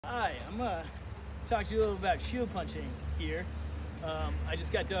Hi, I'm gonna talk to you a little about shield punching here. I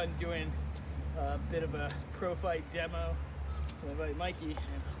just got done doing a bit of a pro fight demo with my buddy Mikey,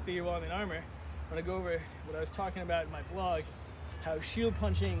 and figure while I'm in armor, I'm gonna go over what I was talking about in my blog, how shield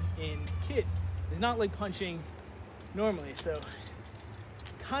punching in kit is not like punching normally. So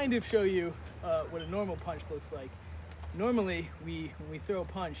kind of show you what a normal punch looks like. Normally, when we throw a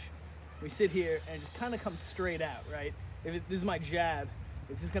punch, we sit here and it just kind of comes straight out, right? This is my jab,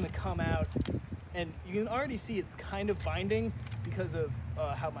 it's just gonna come out, and you can already see it's kind of binding because of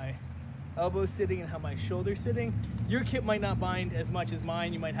how my elbow's sitting and how my shoulder's sitting. Your kit might not bind as much as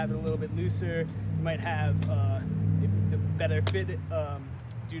mine. You might have it a little bit looser. You might have a better fit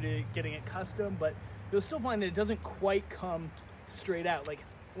due to getting it custom, but you'll still find that it doesn't quite come straight out. Like,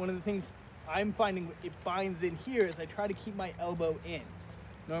 one of the things I'm finding it binds in here is I try to keep my elbow in.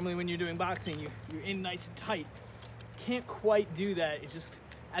 Normally when you're doing boxing, you're in nice and tight. Can't quite do that. It just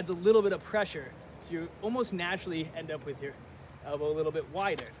adds a little bit of pressure. So you almost naturally end up with your elbow a little bit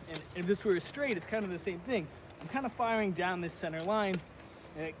wider. And if this were straight, it's kind of the same thing. I'm kind of firing down this center line,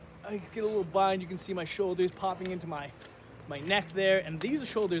 and I get a little bind. You can see my shoulders popping into my neck there, and these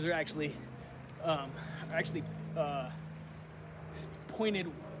shoulders are actually pointed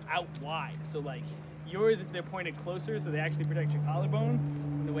out wide. So like yours, if they're pointed closer, so they actually protect your collarbone,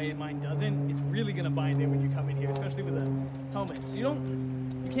 and the way mine doesn't, it's really gonna bind in when you come in here, especially with a helmet. So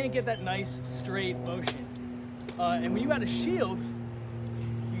you can't get that nice straight motion. And when you got a shield,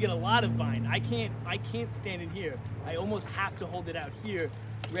 you get a lot of bind. I can't stand in here. I almost have to hold it out here,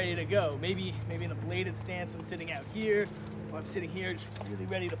 ready to go. Maybe in a bladed stance, I'm sitting out here, or I'm sitting here just really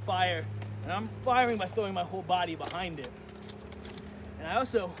ready to fire. And I'm firing by throwing my whole body behind it. And I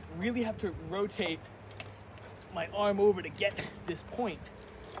also really have to rotate my arm over to get this point.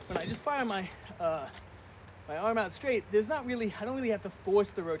 When I just fire my arm out straight, I don't really have to force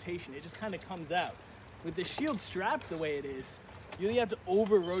the rotation. It just kind of comes out. With the shield strapped the way it is, you really have to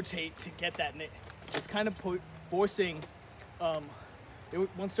over rotate to get that. And it's kind of forcing, it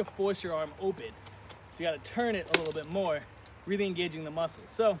wants to force your arm open. So you got to turn it a little bit more, really engaging the muscles.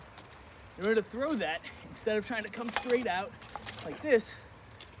 So in order to throw that, instead of trying to come straight out like this,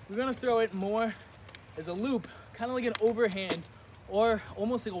 we're gonna throw it more as a loop, kind of like an overhand or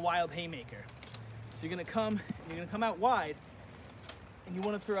almost like a wild haymaker. So you're gonna come out wide, and you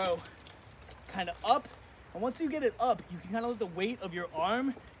wanna throw kind of up. And once you get it up, you can kind of let the weight of your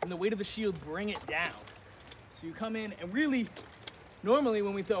arm and the weight of the shield bring it down. So you come in, and really, normally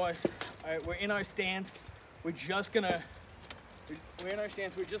when we throw we're in our stance, we're just gonna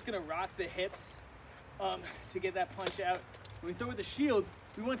rock the hips to get that punch out. When we throw with the shield,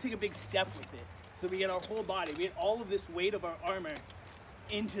 we want to take a big step with it. So we get our whole body, we get all of this weight of our armor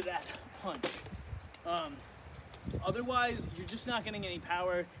into that punch. Otherwise, you're just not getting any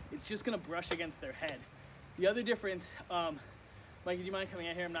power. It's just gonna brush against their head. The other difference, Mikey, do you mind coming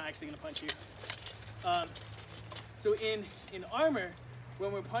out here? I'm not actually gonna punch you. So in armor,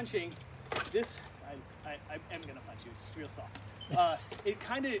 when we're punching, this, I am gonna punch you, it's real soft. It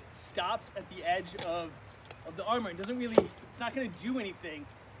kind of stops at the edge of the armor. It doesn't really, it's not gonna do anything.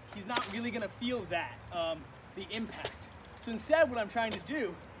 He's not really gonna feel that, the impact. So instead, what I'm trying to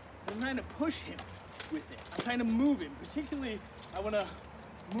do, I'm trying to push him with it. I'm trying to move him. Particularly, I wanna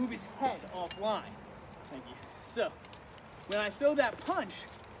move his head offline. Thank you. So, when I throw that punch,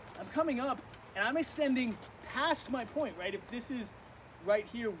 I'm coming up and I'm extending past my point, right? If this is right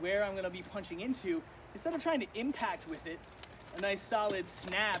here where I'm gonna be punching into, instead of trying to impact with it, a nice solid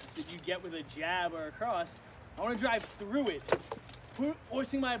snap that you get with a jab or a cross, I want to drive through it,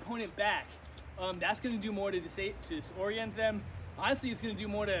 forcing my opponent back. That's going to do more to disorient them. Honestly, it's going to do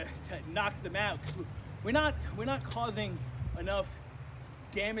more to knock them out, because we're not causing enough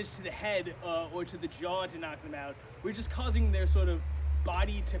damage to the head or to the jaw to knock them out. We're just causing their sort of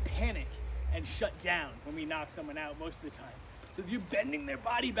body to panic and shut down when we knock someone out most of the time. So if you're bending their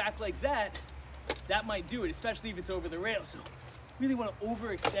body back like that, that might do it, especially if it's over the rail. So really want to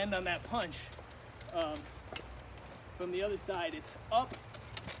overextend on that punch. From the other side, it's up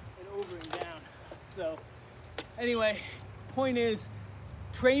and over and down. So anyway, point is,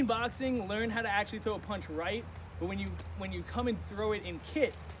 train boxing, learn how to actually throw a punch right. But when you come and throw it in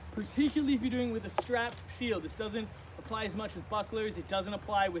kit, particularly if you're doing it with a strapped shield, this doesn't apply as much with bucklers. It doesn't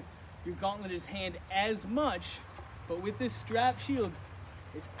apply with your gauntleted hand as much. But with this strapped shield,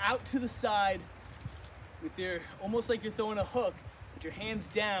 it's out to the side with almost like you're throwing a hook, with your hands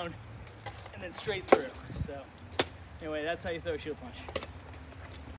down and then straight through. So anyway, that's how you throw a shield punch.